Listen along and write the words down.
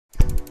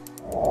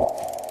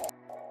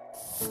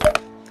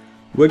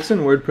Wix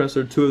and WordPress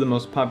are two of the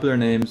most popular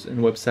names in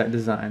website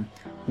design.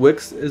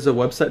 Wix is a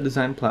website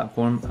design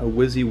platform, a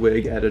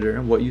WYSIWYG editor,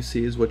 and what you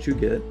see is what you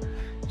get.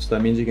 So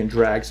that means you can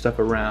drag stuff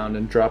around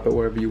and drop it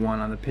wherever you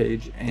want on the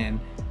page, and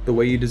the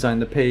way you design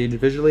the page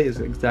visually is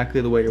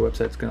exactly the way your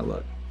website's going to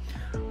look.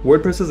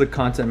 WordPress is a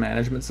content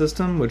management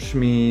system, which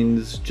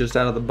means just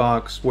out of the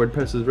box,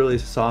 WordPress is really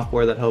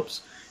software that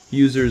helps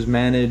users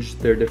manage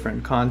their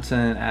different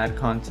content, add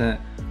content,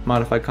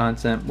 modify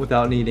content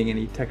without needing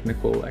any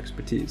technical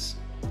expertise.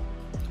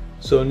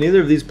 So neither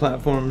of these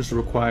platforms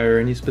require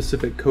any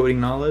specific coding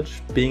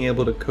knowledge. Being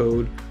able to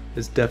code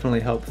is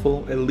definitely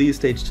helpful. At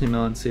least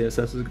HTML and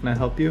CSS is going to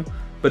help you.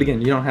 But again,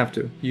 you don't have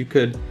to. You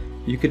could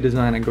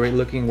design a great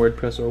looking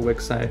WordPress or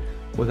Wix site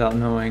without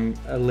knowing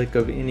a lick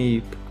of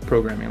any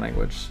programming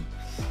language.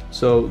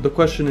 So the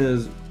question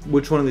is,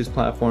 which one of these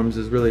platforms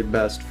is really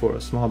best for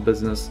a small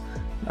business?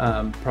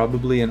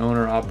 Probably an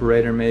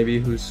owner-operator maybe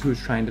who's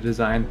trying to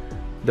design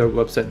their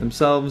website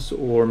themselves,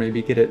 or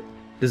maybe get it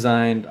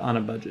designed on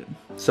a budget.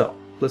 So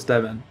let's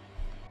dive in.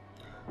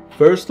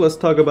 First, let's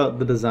talk about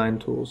the design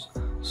tools.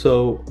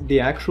 So the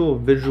actual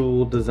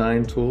visual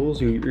design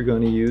tools you're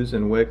going to use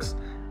in Wix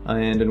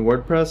and in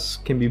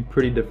WordPress can be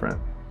pretty different.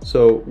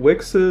 So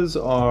Wix's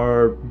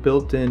are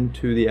built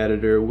into the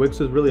editor. Wix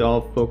is really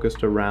all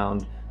focused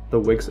around the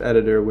Wix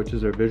editor, which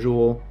is our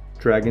visual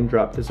drag and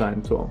drop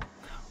design tool.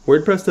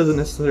 WordPress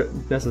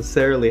doesn't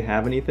necessarily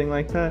have anything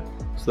like that.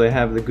 So they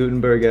have the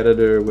Gutenberg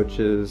editor, which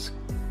is,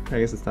 I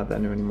guess it's not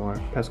that new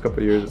anymore. Past couple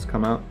of years it's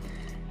come out.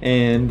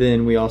 And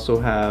then we also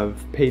have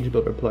page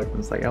builder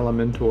plugins like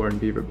Elementor and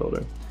Beaver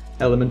Builder.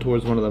 Elementor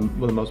is one of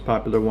the most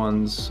popular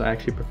ones. I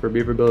actually prefer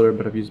Beaver Builder,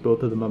 but I've used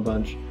both of them a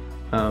bunch.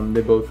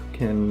 They both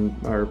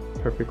are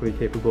perfectly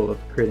capable of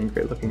creating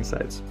great looking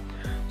sites.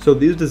 So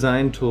these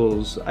design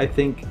tools, I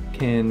think,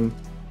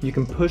 you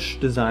can push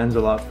designs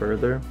a lot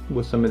further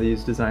with some of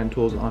these design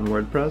tools on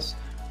WordPress.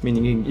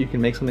 Meaning you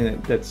can make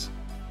something that's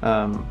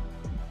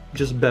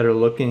just better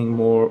looking,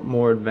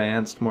 more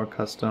advanced, more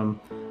custom,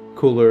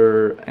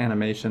 cooler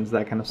animations,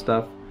 that kind of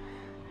stuff.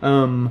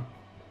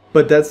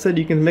 But that said,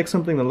 you can make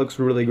something that looks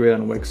really great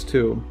on Wix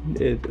too.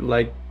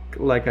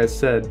 Like I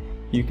said,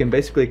 you can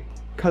basically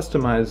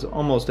customize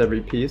almost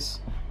every piece.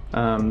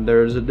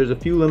 There's a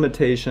few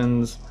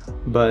limitations,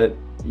 but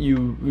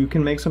you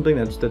can make something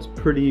that's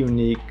pretty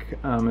unique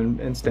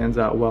and stands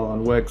out well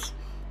on Wix.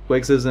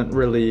 Wix isn't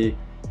really,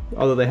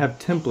 although they have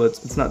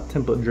templates, it's not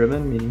template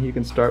driven, meaning you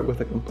can start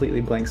with a completely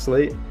blank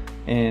slate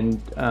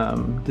and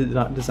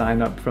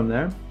design up from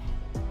there.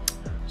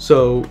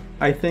 So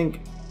I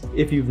think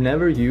if you've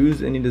never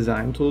used any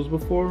design tools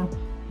before,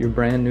 you're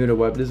brand new to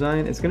web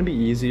design, it's going to be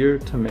easier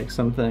to make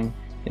something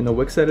in the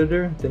Wix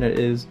editor than it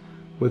is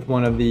with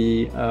one of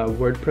the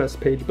WordPress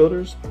page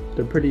builders.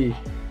 The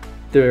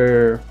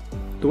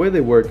way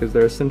they work is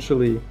they're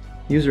essentially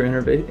user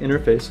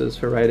interfaces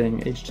for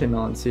writing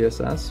HTML and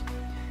CSS.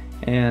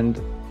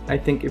 And I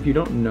think if you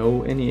don't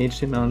know any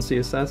HTML and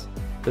CSS,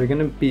 they're going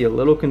to be a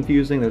little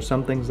confusing. There's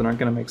some things that aren't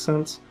going to make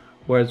sense,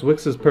 whereas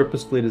Wix is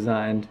purposefully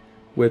designed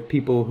with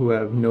people who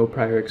have no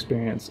prior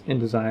experience in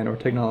design or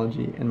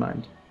technology in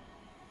mind.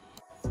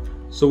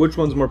 So which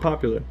one's more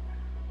popular?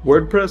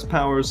 WordPress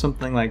powers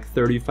something like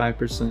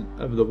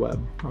 35% of the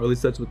web, or at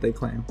least that's what they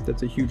claim.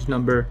 That's a huge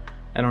number.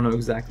 I don't know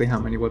exactly how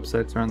many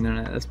websites are on the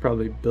internet. That's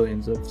probably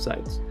billions of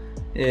sites.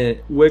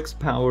 Wix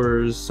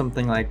powers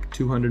something like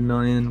 200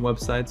 million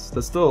websites.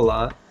 That's still a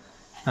lot.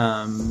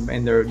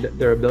 And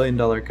they're a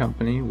billion-dollar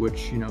company,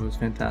 which is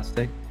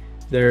fantastic.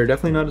 They're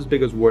definitely not as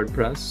big as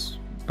WordPress,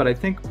 but I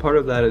think part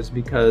of that is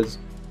because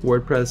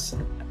WordPress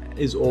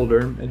is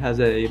older. It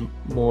has a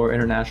more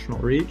international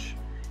reach,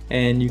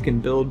 and you can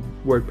build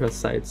WordPress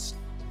sites.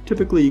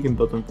 Typically, you can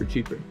build them for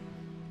cheaper.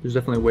 There's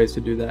definitely ways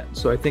to do that.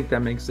 So I think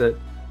that makes it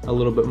a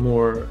little bit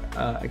more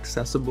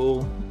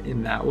accessible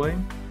in that way.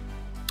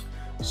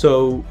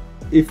 So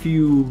if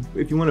you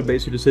want to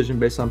base your decision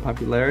based on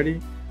popularity,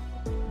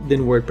 then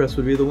WordPress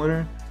would be the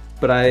winner,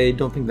 but I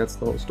don't think that's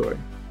the whole story.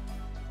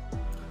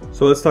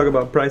 So let's talk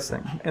about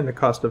pricing and the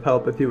cost of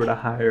help if you were to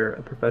hire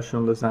a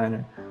professional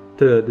designer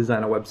to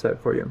design a website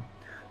for you.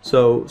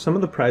 So some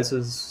of the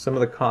prices, some of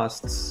the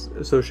costs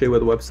associated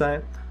with a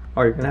website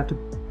are you're going to have to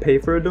pay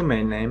for a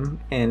domain name,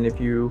 and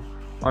if you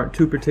aren't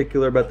too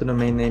particular about the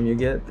domain name you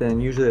get,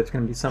 then usually it's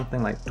going to be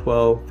something like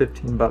 12,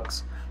 15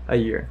 bucks a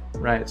year,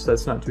 right? So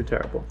that's not too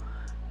terrible.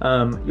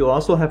 You'll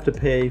also have to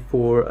pay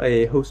for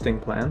a hosting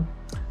plan.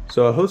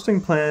 So a hosting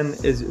plan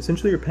is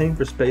essentially you're paying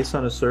for space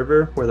on a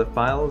server where the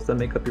files that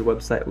make up your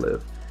website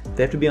live.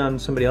 They have to be on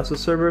somebody else's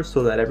server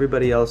so that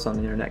everybody else on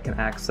the internet can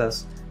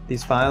access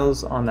these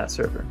files on that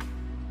server.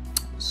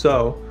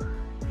 So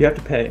you have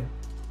to pay.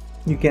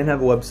 You can't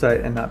have a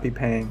website and not be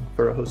paying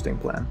for a hosting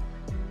plan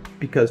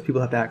because people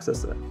have to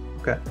access it.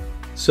 Okay.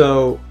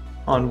 So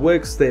on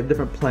Wix, they have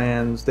different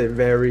plans. They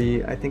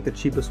vary. I think the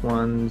cheapest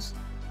ones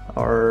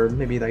are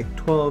maybe like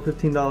 $12,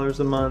 $15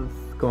 a month,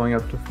 going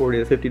up to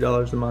 $40 to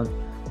 $50 a month,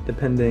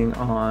 depending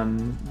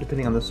on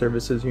the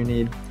services you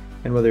need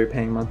and whether you're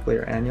paying monthly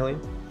or annually.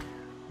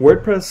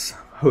 WordPress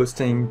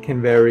hosting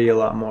can vary a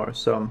lot more.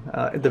 So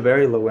at the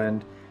very low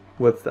end,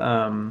 with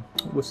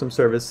some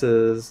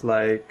services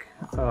like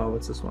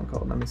what's this one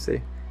called? Let me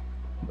see.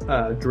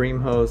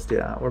 DreamHost,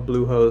 yeah, or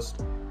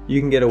Bluehost. You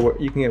can get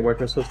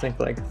WordPress hosting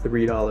for like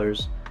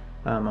 $3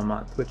 a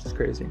month, which is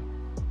crazy.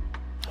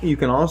 You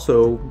can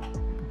also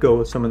go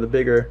with some of the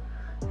bigger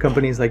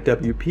companies like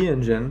WP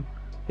Engine.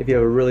 If you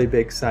have a really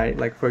big site,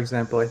 like for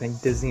example, I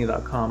think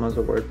Disney.com has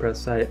a WordPress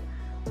site,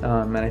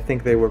 and I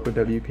think they work with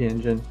WP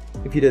Engine.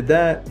 If you did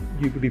that,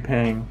 you could be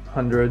paying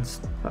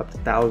hundreds up to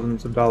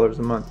thousands of dollars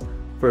a month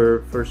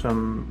for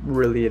some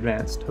really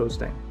advanced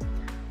hosting.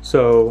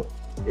 So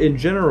in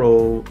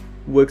general,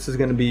 Wix is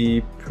going to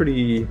be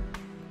pretty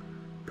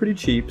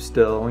cheap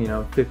still, you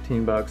know,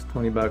 15 bucks,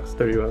 20 bucks,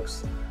 30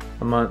 bucks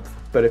a month.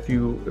 But if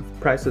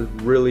price is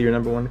really your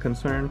number one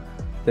concern,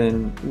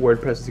 then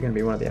WordPress is going to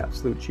be one of the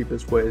absolute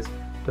cheapest ways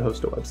to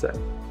host a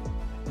website.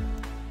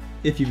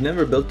 If you've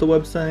never built a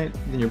website,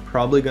 then you're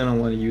probably going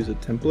to want to use a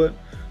template.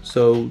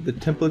 So the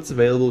templates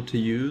available to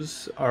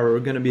use are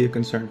going to be a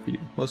concern for you,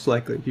 most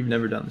likely if you've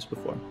never done this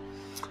before.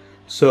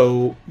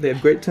 So they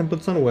have great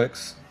templates on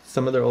Wix.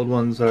 Some of their old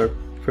ones are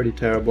pretty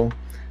terrible,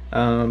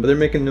 but they're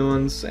making new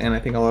ones, and I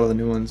think a lot of the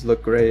new ones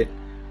look great.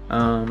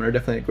 Are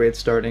definitely a great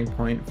starting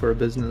point for a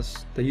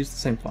business. They use the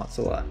same fonts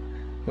a lot,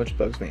 which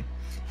bugs me.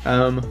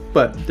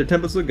 But their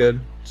templates look good,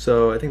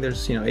 so I think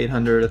there's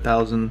 800,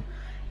 1,000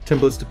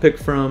 templates to pick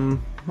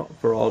from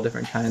for all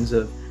different kinds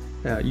of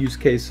use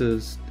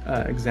cases,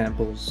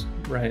 examples,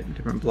 right?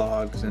 Different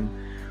blogs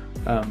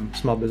and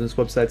small business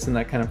websites and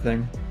that kind of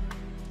thing.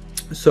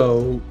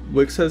 So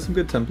Wix has some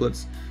good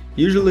templates.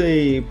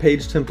 Usually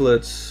page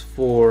templates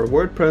for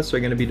WordPress are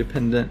going to be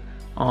dependent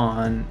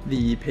on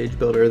the page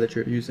builder that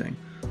you're using.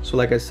 So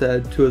like I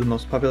said, two of the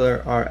most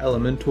popular are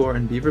Elementor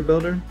and Beaver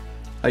Builder.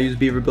 I use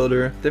Beaver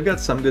Builder. They've got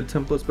some good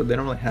templates, but they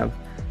don't really have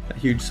a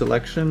huge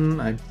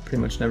selection. I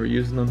pretty much never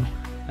use them.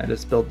 I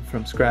just built them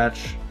from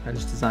scratch. I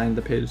just designed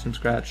the pages from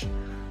scratch.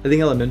 I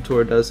think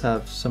Elementor does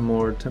have some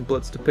more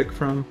templates to pick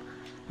from.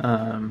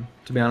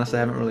 To be honest, I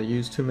haven't really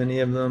used too many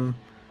of them,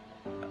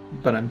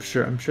 but I'm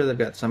sure they've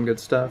got some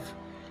good stuff.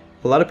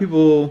 A lot of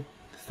people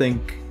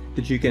think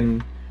that you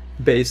can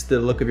base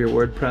the look of your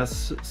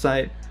WordPress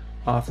site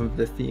off of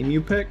the theme you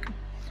pick,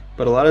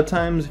 but a lot of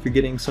times if you're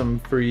getting some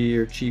free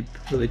or cheap,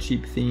 really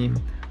cheap theme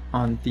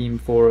on Theme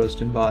Forest,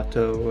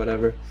 Envato,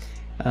 whatever,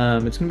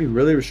 it's going to be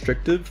really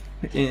restrictive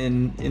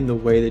in the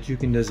way that you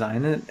can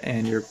design it.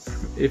 And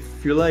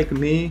if you're like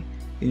me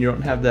and you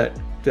don't have that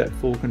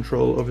full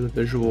control over the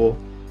visual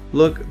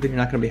look, then you're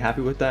not going to be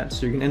happy with that.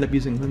 So you're going to end up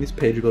using one of these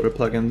page builder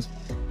plugins,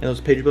 and those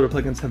page builder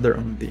plugins have their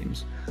own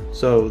themes.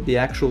 So the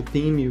actual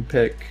theme you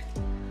pick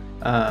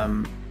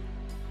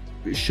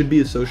should be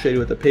associated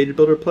with the page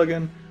builder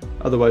plugin,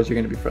 otherwise you're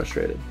going to be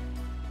frustrated.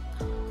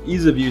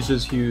 Ease of use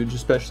is huge,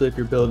 especially if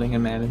you're building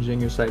and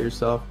managing your site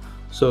yourself.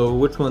 So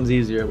which one's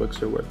easier,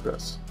 Wix or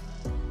WordPress?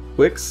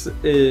 Wix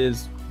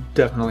is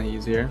definitely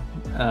easier.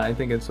 I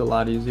think it's a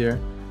lot easier.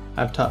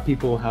 I've taught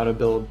people how to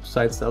build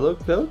sites that look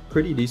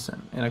pretty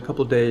decent in a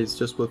couple days,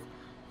 just with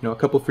a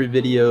couple free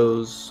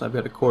videos. I've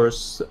got a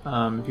course.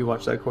 If you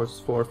watch that course, it's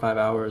 4 or 5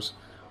 hours.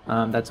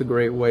 That's a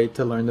great way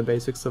to learn the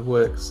basics of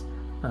Wix,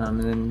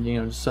 and then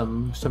just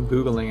some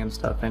Googling and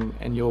stuff,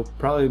 and you'll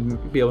probably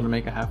be able to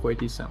make a halfway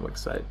decent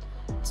Wix site.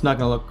 It's not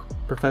going to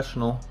look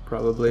professional,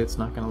 probably. It's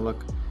not going to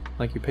look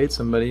like you paid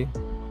somebody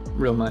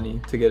real money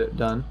to get it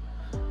done,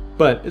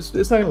 but it's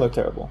not going to look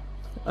terrible.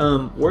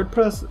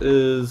 WordPress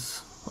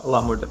is a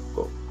lot more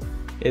difficult.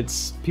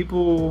 It's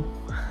people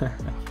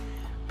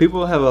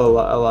have a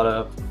lot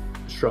of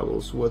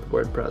struggles with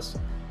WordPress,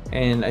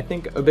 and I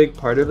think a big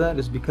part of that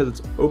is because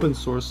it's open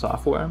source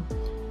software,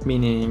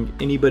 meaning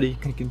anybody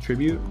can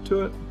contribute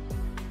to it.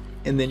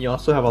 And then you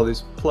also have all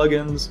these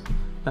plugins,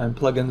 and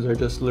plugins are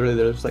just literally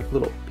there's like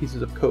little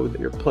pieces of code that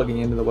you're plugging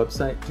into the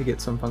website to get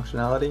some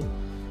functionality.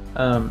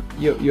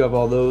 You have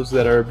all those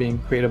that are being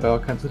created by all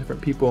kinds of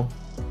different people.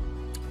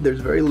 There's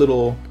very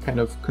little kind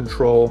of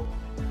control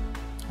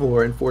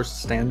or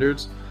enforced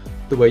standards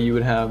the way you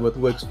would have with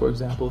Wix, for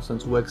example,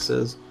 since Wix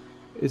is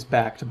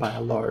backed by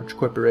a large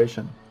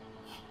corporation.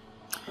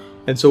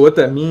 And so what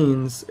that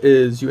means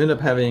is you end up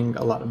having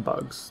a lot of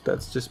bugs.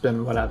 That's just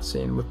been what I've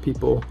seen with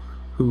people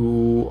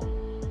who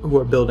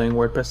are building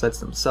WordPress sites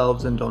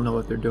themselves and don't know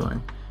what they're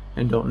doing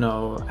and don't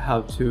know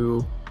how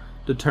to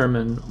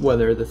determine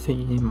whether the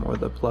theme or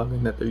the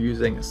plugin that they're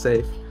using is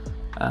safe,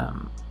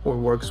 or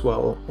works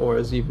well, or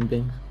is even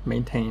being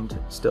maintained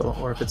still,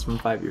 or if it's from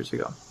 5 years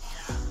ago.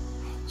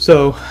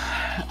 So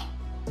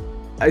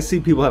I see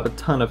people have a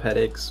ton of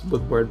headaches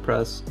with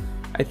WordPress.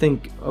 I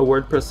think a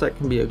WordPress site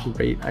can be a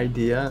great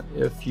idea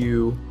if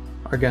you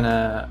are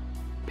gonna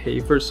pay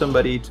for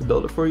somebody to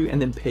build it for you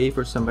and then pay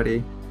for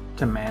somebody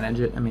to manage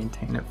it and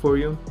maintain it for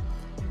you.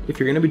 If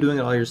you're gonna be doing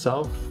it all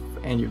yourself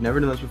and you've never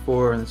done this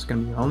before and it's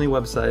gonna be your only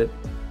website,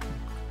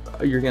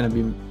 you're gonna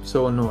be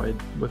so annoyed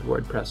with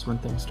WordPress when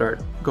things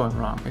start going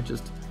wrong. I've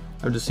just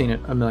seen it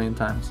a million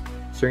times.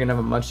 So you're gonna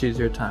have a much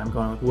easier time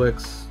going with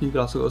Wix. You could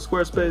also go to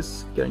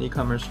Squarespace, get an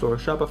e-commerce store,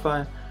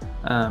 Shopify,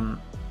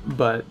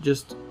 but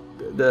just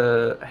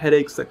the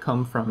headaches that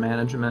come from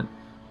management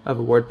of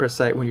a WordPress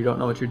site when you don't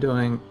know what you're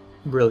doing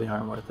really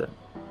aren't worth it.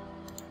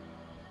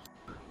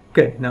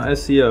 Okay, now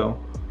SEO.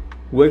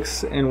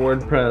 Wix and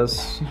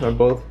WordPress are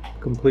both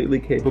completely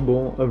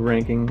capable of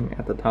ranking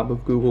at the top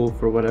of Google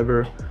for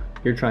whatever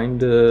you're trying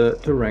to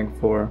rank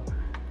for.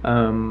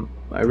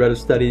 I read a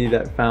study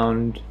that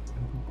found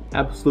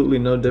absolutely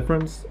no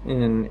difference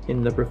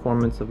in the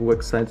performance of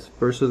Wix sites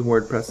versus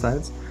WordPress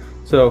sites.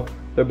 So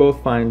they're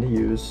both fine to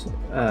use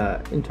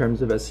in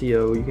terms of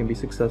SEO. You can be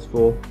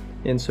successful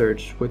in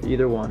search with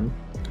either one.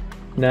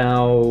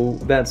 Now,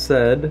 that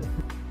said,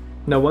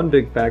 one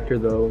big factor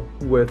though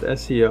with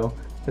SEO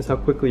is how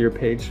quickly your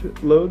page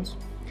loads.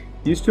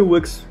 Used to,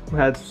 Wix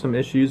had some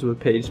issues with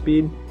page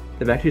speed.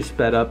 They've actually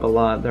sped up a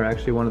lot. They're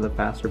actually one of the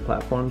faster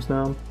platforms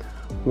now.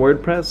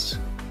 WordPress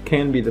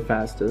can be the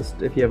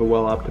fastest if you have a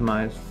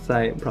well-optimized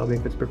site, probably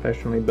if it's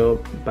professionally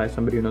built by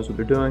somebody who knows what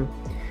they're doing.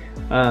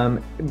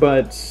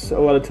 But a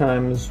lot of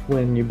times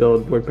when you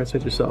build WordPress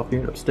sites yourself, you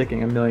end up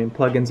sticking a million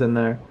plugins in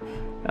there.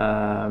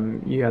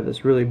 You have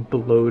this really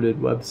bloated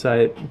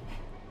website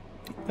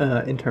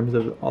in terms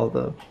of all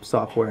the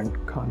software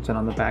and content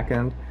on the back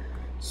end.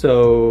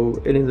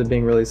 So it ends up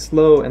being really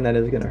slow, and that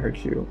is going to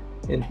hurt you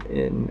in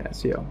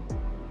SEO.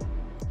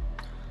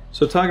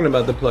 So talking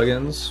about the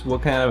plugins,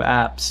 what kind of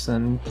apps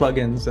and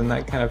plugins and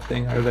that kind of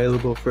thing are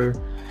available for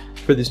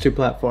these two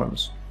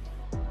platforms?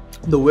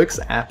 The Wix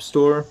App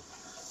Store,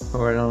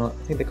 or I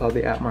think they call it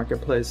the App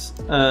Marketplace,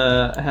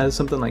 has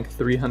something like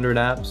 300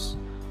 apps.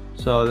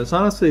 So that's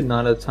honestly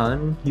not a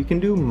ton. You can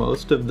do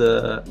most of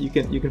the, you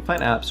can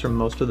find apps for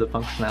most of the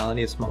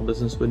functionality a small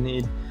business would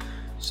need.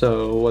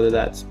 So whether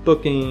that's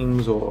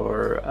bookings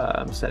or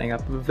setting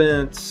up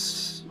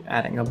events,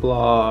 adding a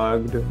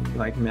blog, doing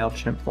like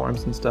MailChimp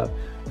forms and stuff,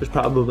 there's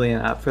probably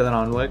an app for that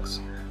on Wix,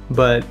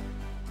 but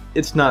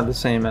it's not the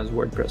same as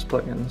WordPress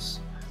plugins.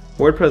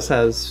 WordPress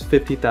has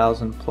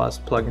 50,000 plus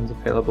plugins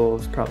available.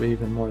 It's probably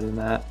even more than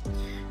that.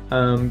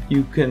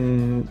 You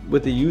can,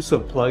 with the use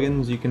of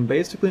plugins, you can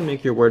basically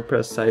make your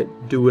WordPress site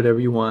do whatever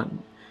you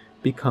want,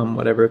 become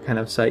whatever kind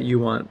of site you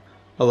want.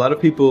 A lot of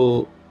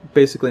people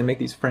basically make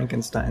these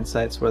Frankenstein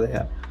sites where they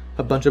have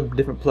a bunch of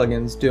different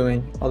plugins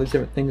doing all these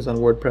different things on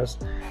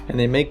WordPress, and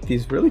they make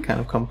these really kind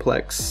of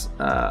complex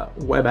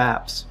web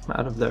apps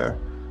out of their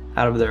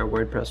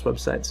WordPress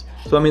websites.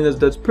 So I mean,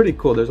 that's pretty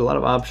cool. There's a lot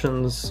of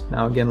options.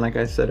 Now again, like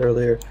I said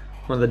earlier,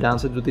 one of the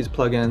downsides with these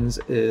plugins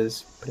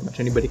is pretty much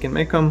anybody can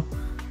make them.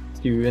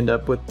 You end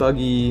up with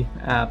buggy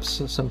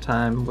apps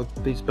sometime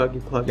with these buggy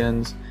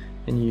plugins,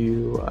 and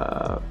you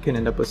can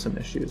end up with some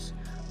issues.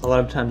 A lot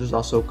of times there's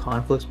also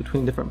conflicts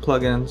between different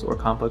plugins, or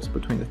conflicts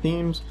between the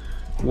themes,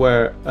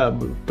 where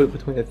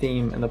between the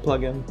theme and the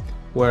plugin.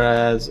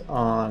 Whereas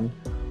on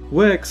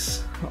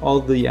Wix,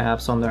 all the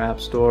apps on their app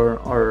store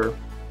are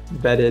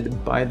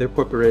vetted by their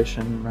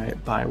corporation,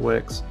 right, by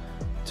Wix,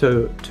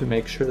 to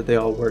make sure that they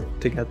all work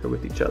together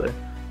with each other.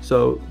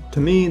 So to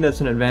me,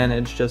 that's an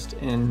advantage just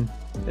in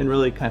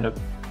really kind of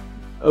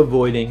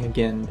avoiding,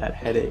 again, that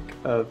headache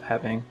of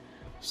having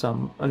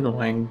some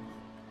annoying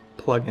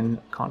plugin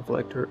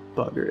conflict or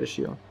bug or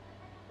issue.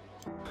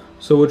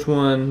 So which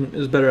one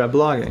is better at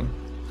blogging?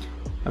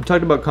 I've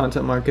talked about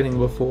content marketing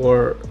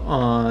before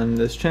on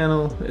this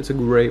channel. It's a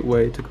great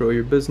way to grow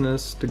your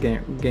business, to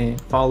gain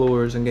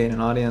followers and gain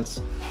an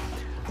audience.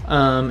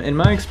 In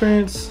my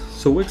experience,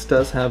 so Wix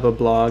does have a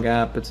blog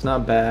app. It's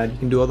not bad. You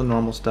can do all the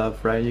normal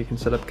stuff, right? You can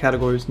set up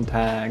categories and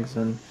tags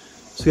and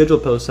schedule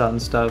posts out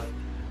and stuff.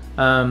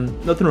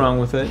 Nothing wrong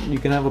with it. You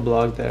can have a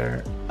blog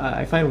there.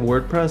 I find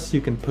WordPress,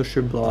 you can push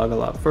your blog a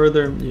lot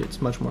further.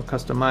 It's much more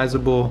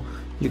customizable.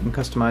 You can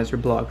customize your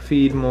blog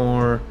feed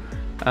more.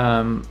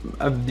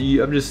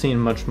 I've just seen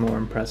much more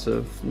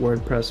impressive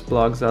WordPress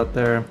blogs out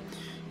there.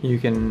 You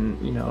can,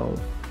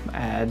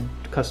 add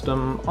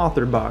custom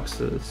author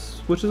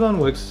boxes, which is on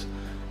Wix,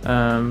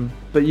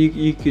 but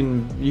you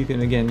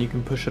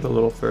can push it a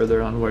little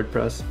further on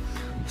WordPress.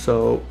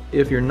 So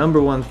if your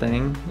number one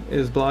thing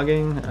is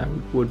blogging, I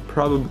would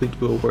probably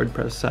do a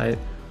WordPress site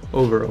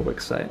over a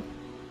Wix site.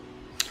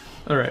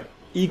 All right,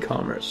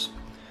 e-commerce.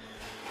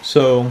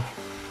 So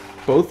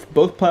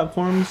both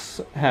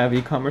platforms have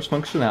e-commerce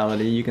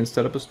functionality. You can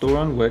set up a store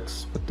on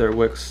Wix with their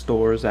Wix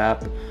Stores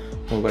app,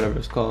 or whatever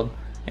it's called.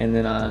 And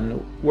then on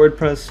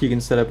WordPress, you can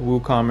set up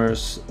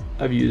WooCommerce.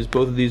 I've used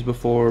both of these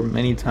before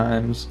many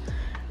times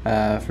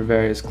for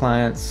various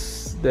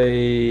clients.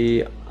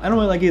 I don't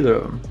really like either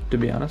of them, to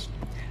be honest,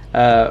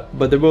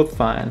 but they're both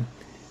fine.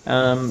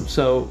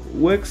 So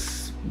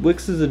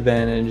Wix's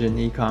advantage in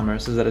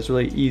e-commerce is that it's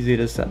really easy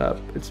to set up.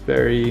 It's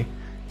very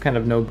kind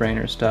of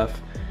no-brainer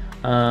stuff.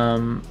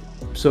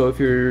 So if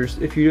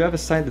you have a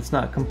site that's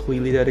not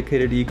completely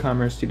dedicated to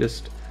e-commerce, you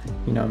just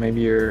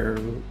maybe you're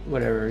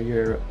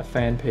a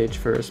fan page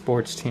for a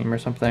sports team or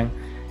something,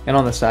 and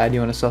on the side you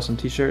want to sell some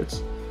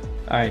t-shirts,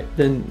 all right,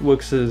 then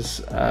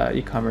Wix's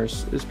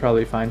e-commerce is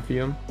probably fine for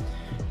you.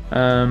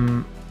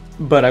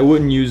 But I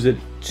wouldn't use it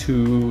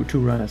to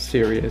run a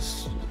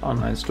serious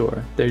online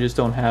store. They just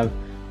don't have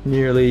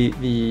nearly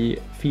the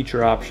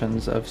feature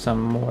options of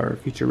some more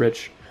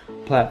feature-rich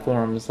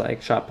platforms like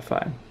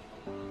Shopify.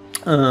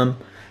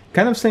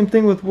 Kind of same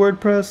thing with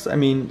WordPress. I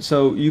mean,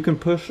 so you can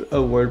push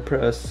a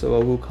WordPress, so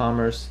a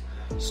WooCommerce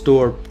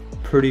store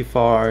pretty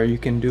far. You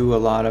can do a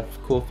lot of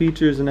cool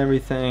features and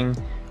everything.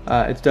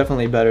 It's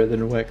definitely better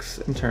than Wix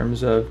in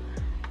terms of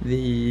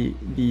the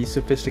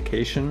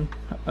sophistication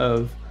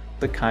of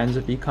the kinds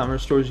of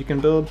e-commerce stores you can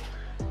build.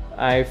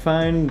 I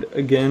find,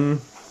 again,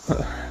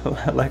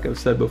 like I've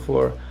said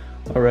before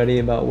already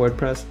about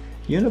WordPress,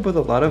 you end up with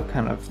a lot of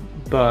kind of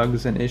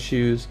bugs and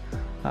issues.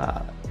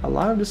 A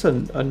lot of just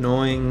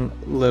annoying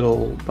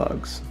little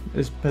bugs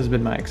has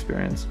been my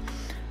experience.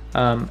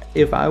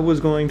 If I was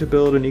going to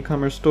build an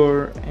e-commerce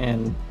store,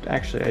 and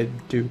actually I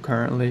do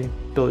currently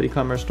build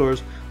e-commerce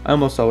stores, I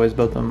almost always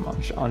build them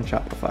on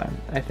Shopify.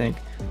 I think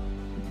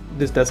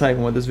that's not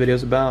even what this video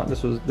is about.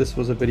 This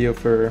was a video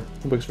for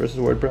Wix versus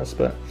WordPress.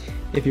 But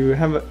if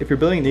you're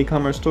building an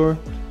e-commerce store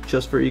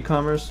just for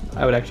e-commerce,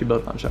 I would actually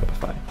build it on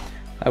Shopify.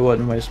 I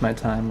wouldn't waste my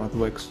time with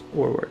Wix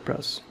or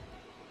WordPress.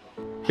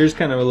 Here's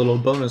kind of a little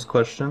bonus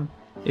question.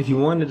 If you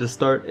wanted to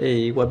start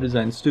a web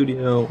design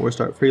studio or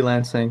start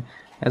freelancing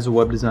as a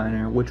web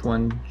designer, which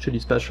one should you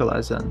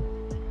specialize in?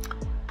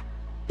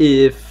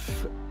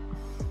 It's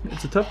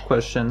a tough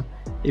question.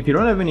 If you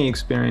don't have any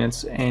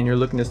experience and you're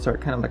looking to start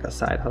kind of like a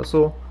side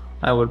hustle,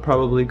 I would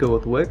probably go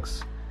with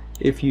Wix.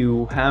 If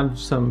you have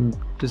some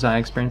design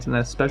experience and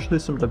especially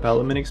some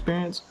development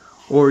experience,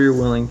 or you're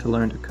willing to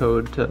learn to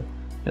code to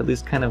at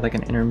least kind of like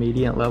an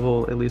intermediate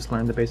level, at least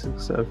learn the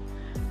basics of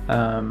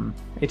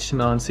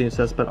HTML and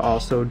CSS, but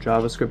also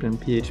JavaScript and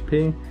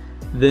PHP,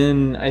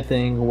 then I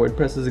think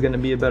WordPress is going to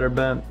be a better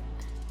bet.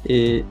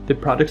 The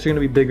projects are going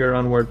to be bigger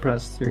on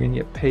WordPress, you're going to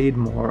get paid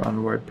more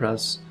on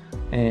WordPress,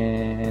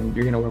 and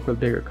you're going to work with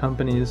bigger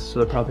companies, so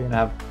they're probably going to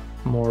have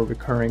more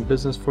recurring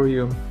business for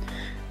you.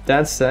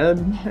 That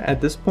said,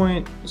 at this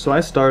point, so I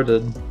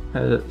started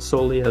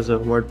solely as a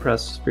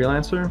WordPress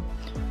freelancer,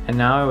 and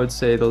now I would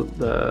say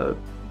the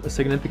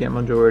significant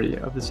majority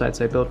of the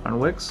sites I built on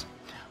Wix,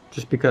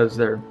 just because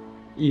they're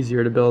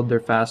easier to build, they're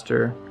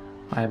faster,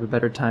 I have a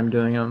better time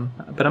doing them.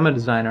 But I'm a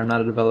designer, I'm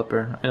not a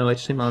developer. I know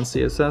HTML and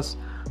CSS,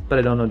 but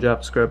I don't know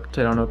JavaScript,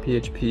 I don't know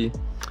PHP.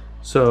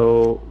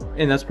 So,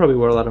 and that's probably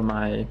where a lot of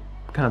my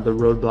kind of the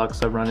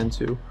roadblocks I've run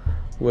into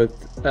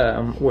with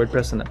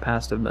WordPress in the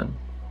past have been.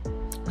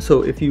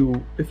 So if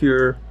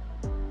you're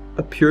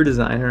a pure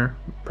designer,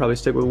 probably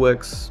stick with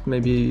Wix,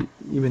 maybe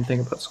even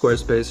think about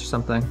Squarespace or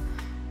something.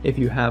 If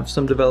you have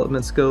some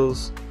development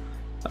skills,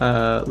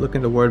 look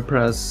into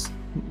WordPress.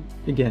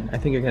 Again, I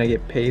think you're gonna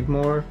get paid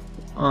more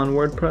on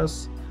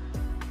WordPress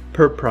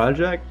per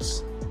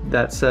project.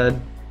 That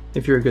said,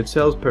 if you're a good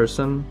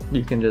salesperson,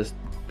 you can just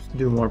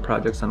do more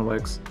projects on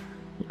Wix.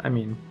 I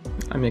mean,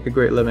 I make a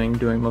great living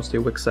doing mostly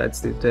Wix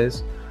sites these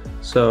days,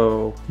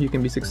 so you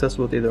can be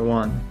successful with either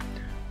one.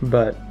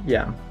 But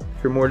yeah,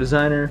 if you're more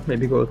designer,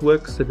 maybe go with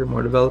Wix. If you're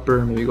more developer,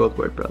 maybe go with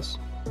WordPress.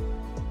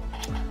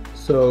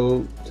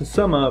 So to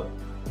sum up,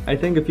 I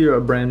think if you're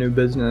a brand new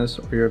business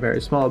or you're a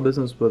very small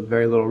business with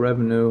very little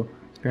revenue,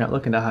 if you're not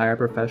looking to hire a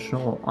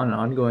professional on an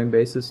ongoing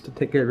basis to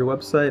take care of your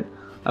website,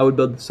 I would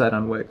build the site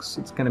on Wix.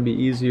 It's going to be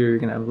easier, you're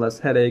going to have less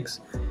headaches,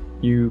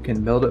 you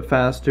can build it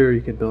faster, you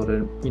can build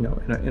it, you know,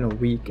 in a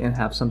week and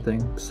have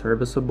something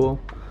serviceable.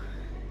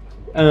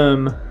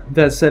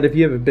 That said, if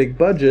you have a big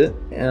budget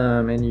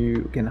and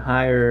you can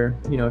hire,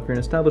 you know, if you're an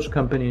established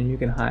company and you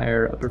can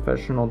hire a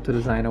professional to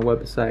design a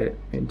website,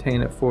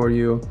 maintain it for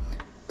you,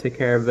 take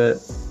care of it,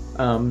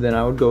 then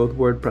I would go with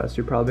WordPress.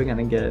 You're probably going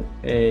to get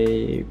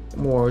a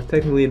more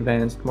technically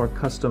advanced, more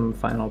custom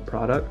final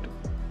product.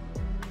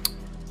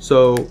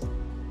 So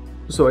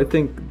I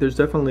think there's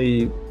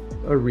definitely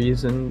a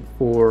reason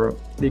for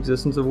the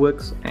existence of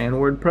Wix and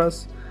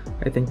WordPress.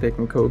 I think they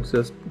can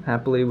coexist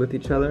happily with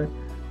each other,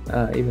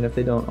 even if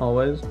they don't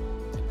always.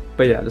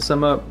 But yeah, to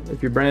sum up,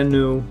 if you're brand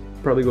new,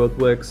 probably go with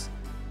Wix.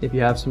 If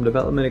you have some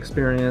development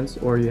experience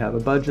or you have a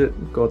budget,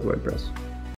 go with WordPress.